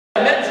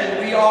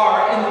we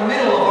are in the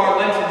middle of our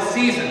Lenten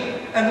season.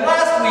 And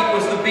last week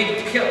was the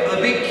big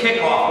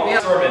kickoff. We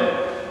had a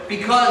sermon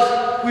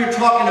because we were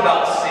talking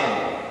about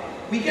sin.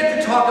 We get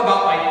to talk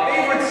about my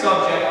favorite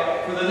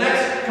subject for the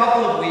next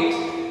couple of weeks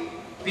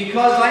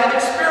because I have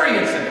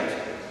experience in it.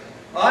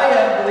 I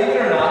have, believe it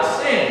or not,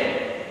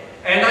 sinned.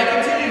 And I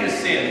continue to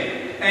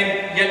sin.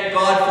 And yet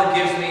God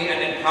forgives me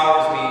and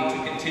empowers me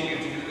to continue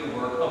to do the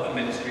work of the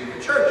ministry of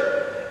the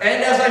church.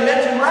 And as I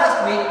mentioned last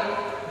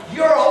week,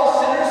 you're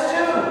all sinners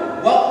too.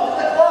 Welcome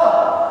to the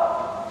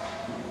club.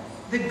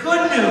 The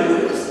good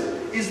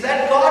news is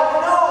that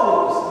God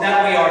knows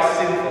that we are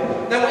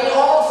sinful, that we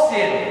all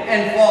sin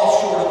and fall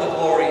short of the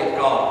glory of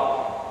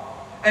God.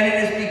 And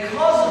it is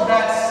because of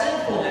that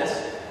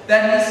sinfulness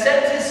that He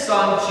sent His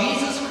Son,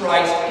 Jesus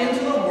Christ,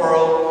 into the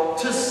world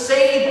to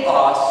save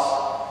us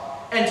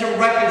and to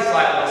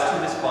reconcile us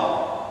to His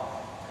Father.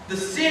 The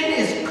sin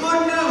is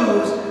good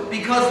news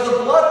because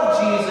the blood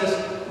of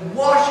Jesus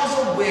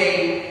washes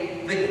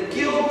away the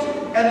guilt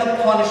and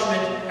the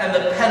punishment and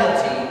the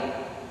penalty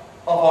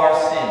of our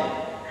sin.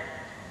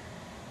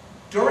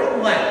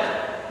 During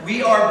Lent,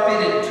 we are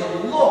bidden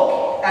to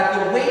look at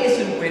the ways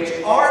in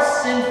which our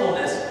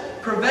sinfulness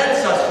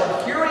prevents us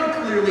from hearing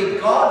clearly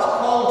God's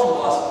call to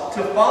us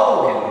to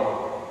follow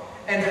Him,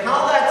 and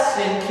how that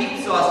sin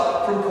keeps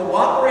us from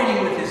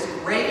cooperating with His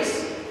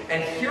grace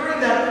and hearing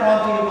that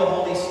prompting of the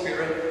Holy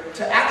Spirit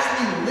to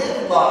actually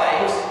live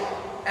lives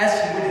as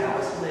He would have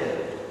us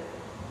live.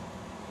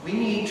 We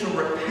need to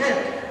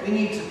repent. We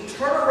need to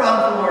turn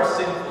around from our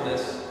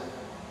sinfulness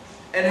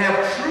and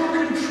have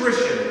true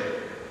contrition,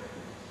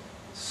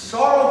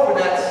 sorrow for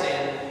that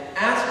sin,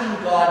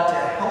 asking God to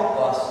help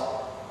us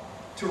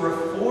to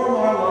reform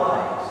our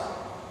lives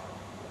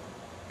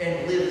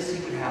and live as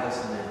He would have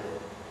us live.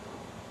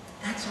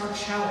 That's our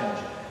challenge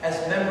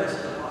as members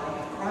of the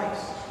body of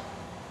Christ.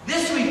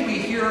 This week we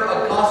hear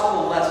a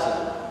gospel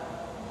lesson,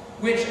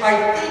 which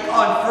I think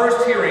on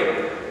first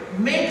hearing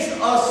makes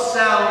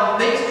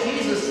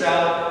Jesus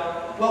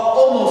sound, well,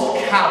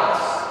 almost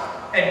callous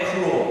and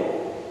cruel.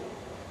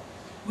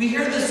 We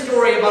hear this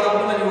story about a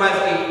woman who has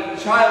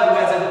a child who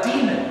has a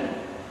demon.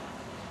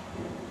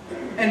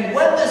 And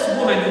when this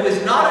woman, who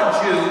is not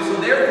a Jew,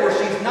 so therefore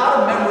she's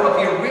not a member of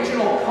the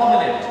original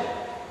covenant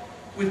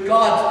with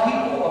God's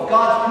people,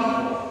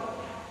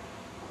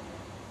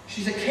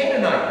 she's a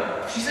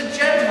Canaanite, she's a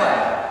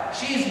Gentile,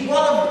 she's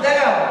one of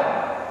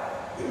them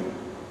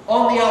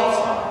on the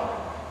outside.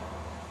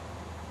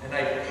 And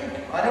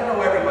I don't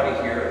know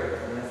everybody here.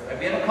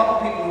 We have a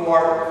couple people who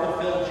are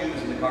fulfilled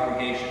Jews in the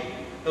congregation,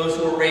 those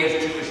who were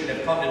raised Jewish and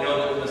have come to know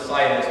that the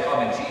Messiah has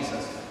come in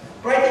Jesus.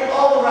 But I think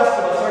all the rest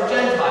of us are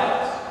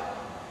Gentiles.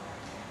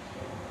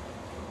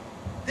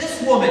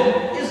 This woman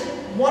is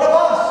one of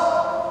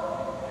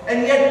us.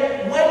 And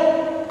yet,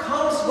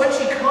 when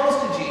she comes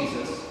to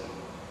Jesus,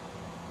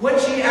 when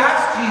she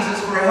asks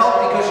Jesus for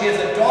help because she has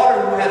a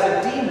daughter who has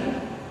a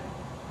demon,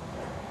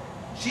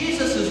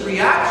 Jesus'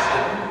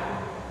 reaction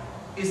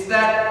is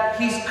that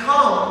He's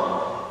come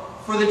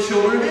for the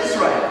children of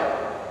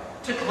Israel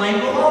to claim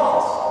the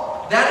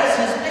laws. That is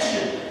His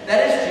mission.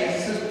 That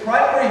is Jesus'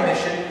 primary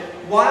mission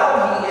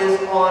while He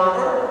is on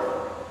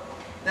earth.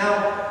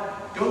 Now,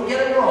 don't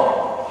get it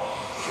wrong.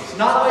 It's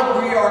not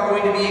like we are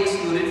going to be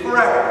excluded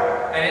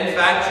forever. And in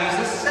fact,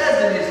 Jesus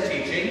says in His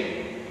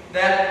teaching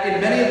that in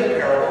many of the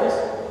parables,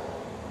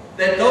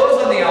 that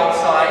those on the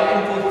outside,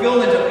 in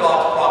fulfillment of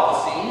God's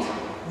prophecies,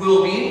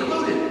 will be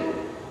included.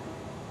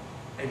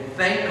 And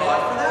thank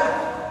God for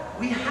that.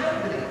 We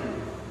have been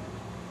included.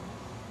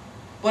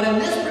 But in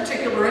this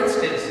particular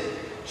instance,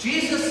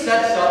 Jesus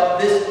sets up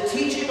this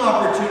teaching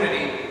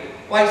opportunity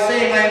by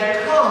saying, I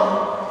have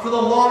come for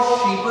the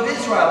lost sheep of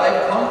Israel. I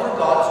have come for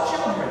God's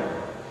children.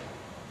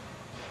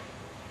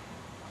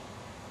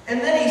 And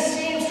then He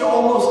seems to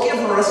almost give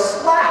her a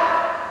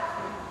slap.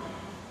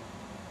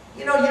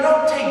 You know, you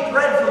don't take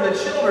bread from the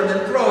children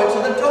and throw it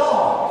to the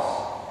dogs.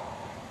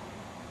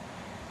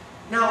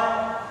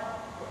 Now,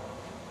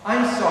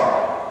 I'm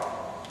sorry,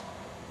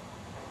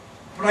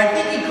 but I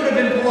think He could have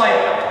been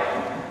polite.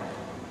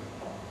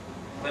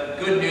 But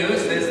good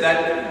news is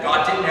that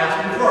God didn't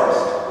ask Him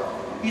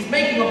first. He's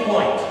making a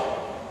point.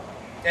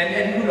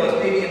 And who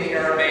knows, maybe in the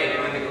Aramaic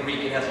or in the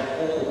Greek it has a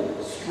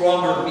whole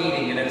stronger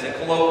meaning and it's a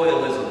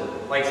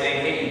colloquialism, like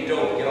saying, hey, you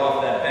dope, get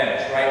off that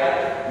bench,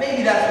 right?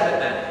 Maybe that's what it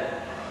meant.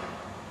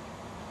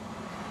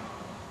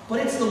 But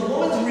it's the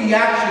woman's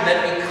reaction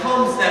that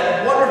becomes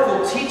that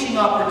wonderful teaching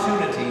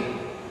opportunity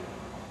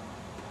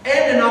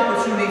and an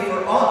opportunity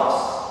for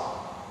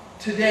us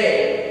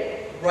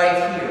today,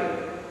 right here.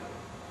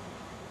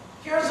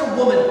 Here's a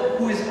woman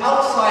who is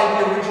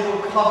outside the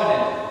original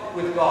covenant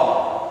with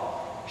God.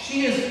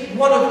 She is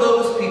one of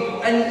those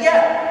people. And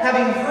yet,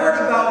 having heard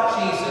about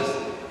Jesus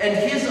and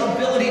His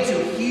ability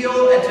to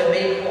heal and to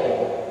make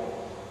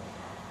whole,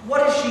 what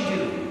does she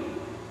do?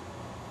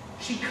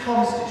 She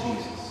comes to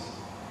Jesus.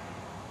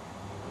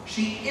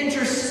 She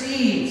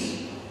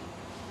intercedes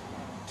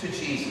to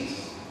Jesus.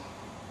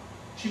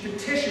 She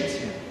petitions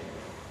Him.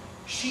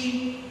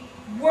 She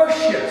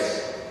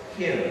worships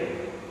Him.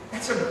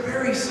 That's a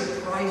very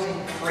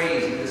surprising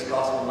phrase in this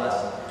gospel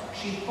lesson.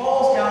 She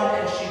falls down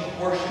and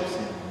she worships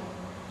him.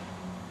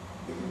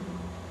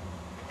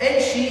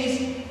 And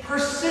she's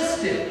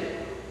persistent.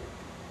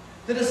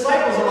 The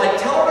disciples are like,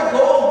 tell her to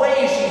go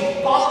away,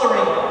 she's bothering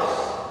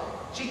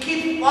us. She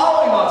keeps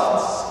following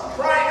us and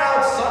crying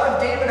out, Son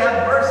of David,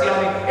 have mercy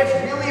on me. It's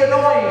really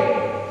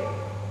annoying.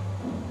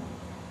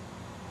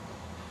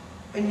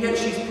 And yet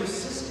she's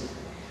persistent.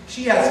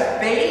 She has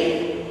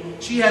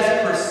faith, she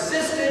has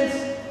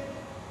persistence,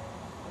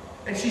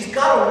 and she's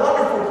got a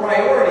wonderful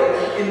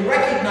priority in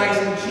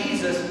recognizing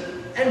Jesus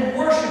and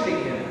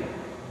worshiping him.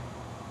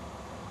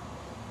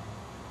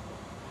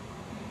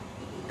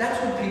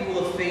 That's what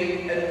people of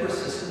faith and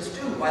persistence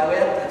do. By the way,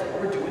 that's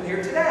what we're doing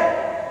here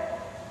today.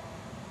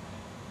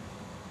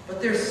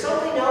 But there's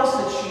something else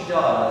that she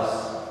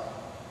does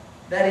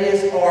that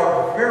is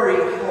our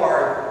very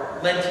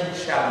hard Lenten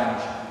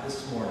challenge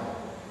this morning.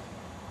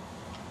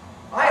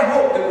 I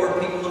hope that we're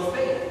people of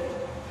faith.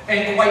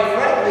 And quite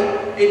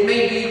frankly, it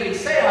may be you can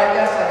say, I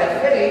guess I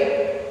have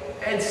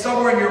faith, and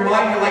somewhere in your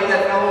mind you're like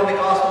that fellow in the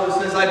gospel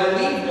who says, I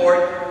believe,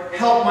 Lord,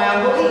 help my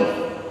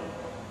unbelief.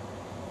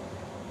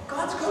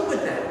 God's good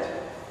with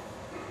that.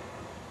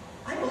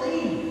 I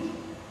believe,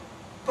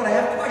 but I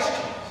have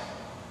questions.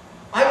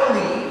 I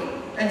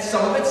believe, and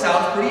some of it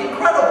sounds pretty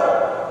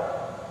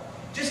incredible.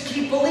 Just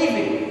keep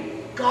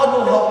believing. God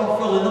will help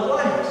you fill in the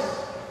blanks.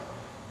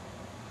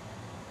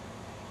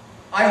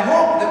 I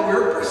hope that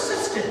we're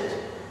persistent.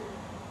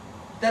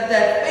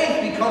 That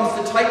faith becomes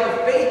the type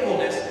of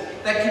faithfulness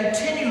that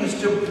continues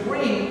to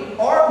bring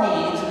our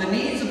needs and the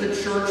needs of the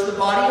church, the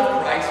body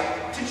of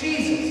Christ, to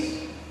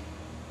Jesus.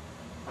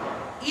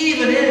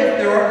 Even if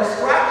there are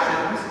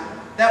distractions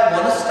that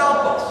want to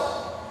stop us.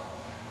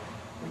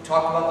 We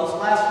talked about those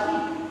last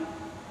week.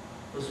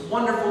 Those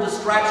wonderful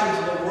distractions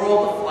in the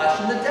world, the flesh,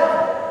 and the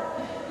devil.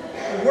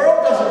 The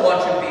world doesn't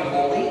want you to be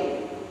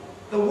holy.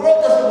 The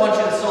world doesn't want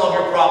you to solve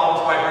your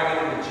problems by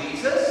bringing them to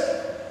Jesus.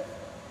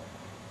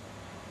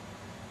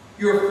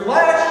 Your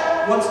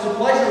flesh wants to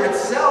pleasure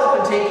itself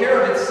and take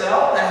care of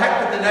itself. The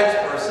heck with the next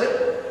person.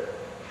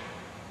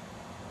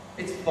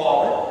 It's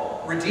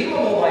fallen,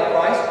 redeemable by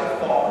Christ, but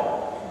fallen.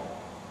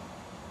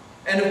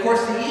 And of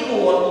course, the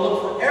evil one will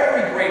look for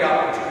every great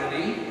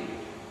opportunity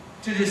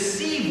to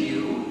deceive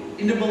you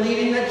into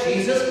believing that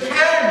Jesus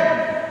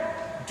can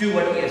do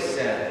what he has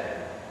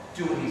said,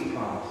 do what he's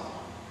promised.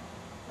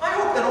 I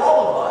hope that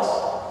all of us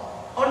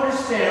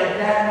understand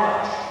that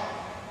much.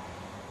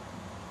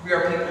 We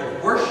are people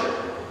of worship.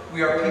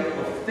 We are people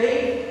of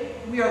faith.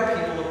 We are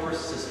people of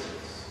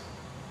persistence.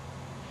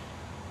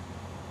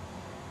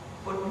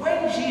 But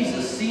when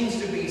Jesus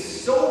seems to be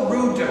so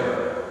rude to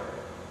her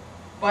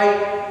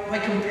by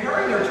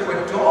comparing her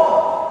to a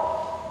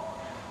dog,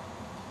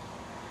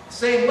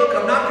 saying, look,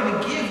 I'm not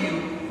going to give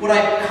you what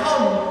I've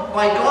come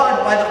by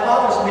God, by the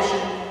Father's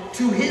mission,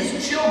 to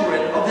his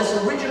children of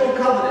this original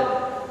covenant.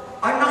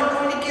 I'm not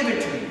going to give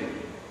it to you.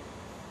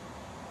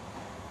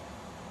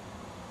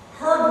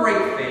 Her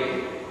great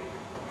faith,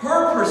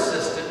 her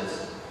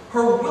persistence,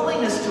 her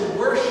willingness to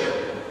worship.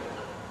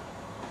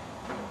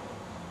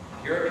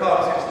 Here it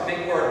comes. Here's the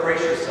big word.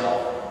 Brace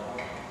yourself.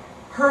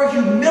 Her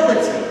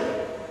humility.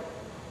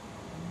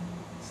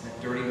 It's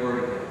that dirty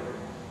word again.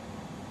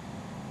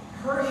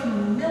 Her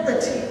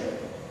humility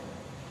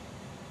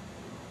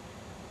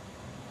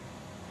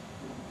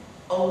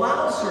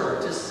allows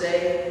her to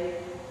say,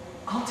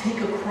 I'll take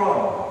a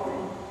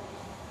crumb.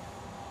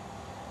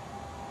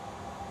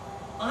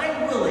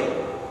 I'm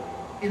willing,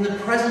 in the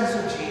presence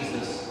of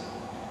Jesus,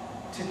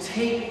 to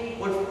take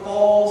what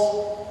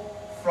falls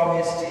from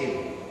his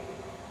table.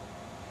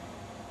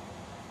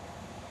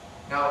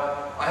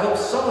 Now, I hope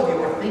some of you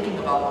are thinking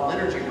about the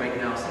liturgy right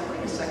now, saying,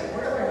 wait a second,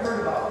 where have I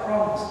heard about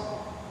crumbs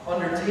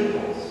under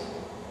tables?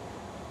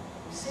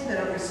 We say that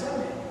every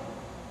Sunday.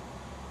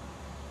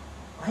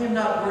 I am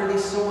not worthy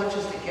so much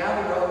as to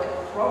gather up the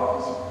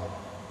crumbs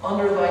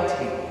under thy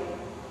table.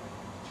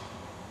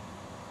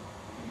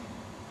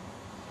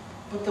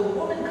 But the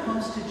woman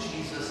comes to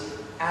Jesus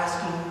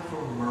asking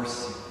for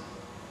mercy.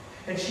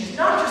 And she's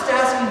not just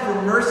asking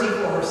for mercy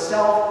for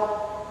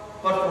herself,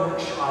 but for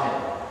her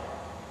child.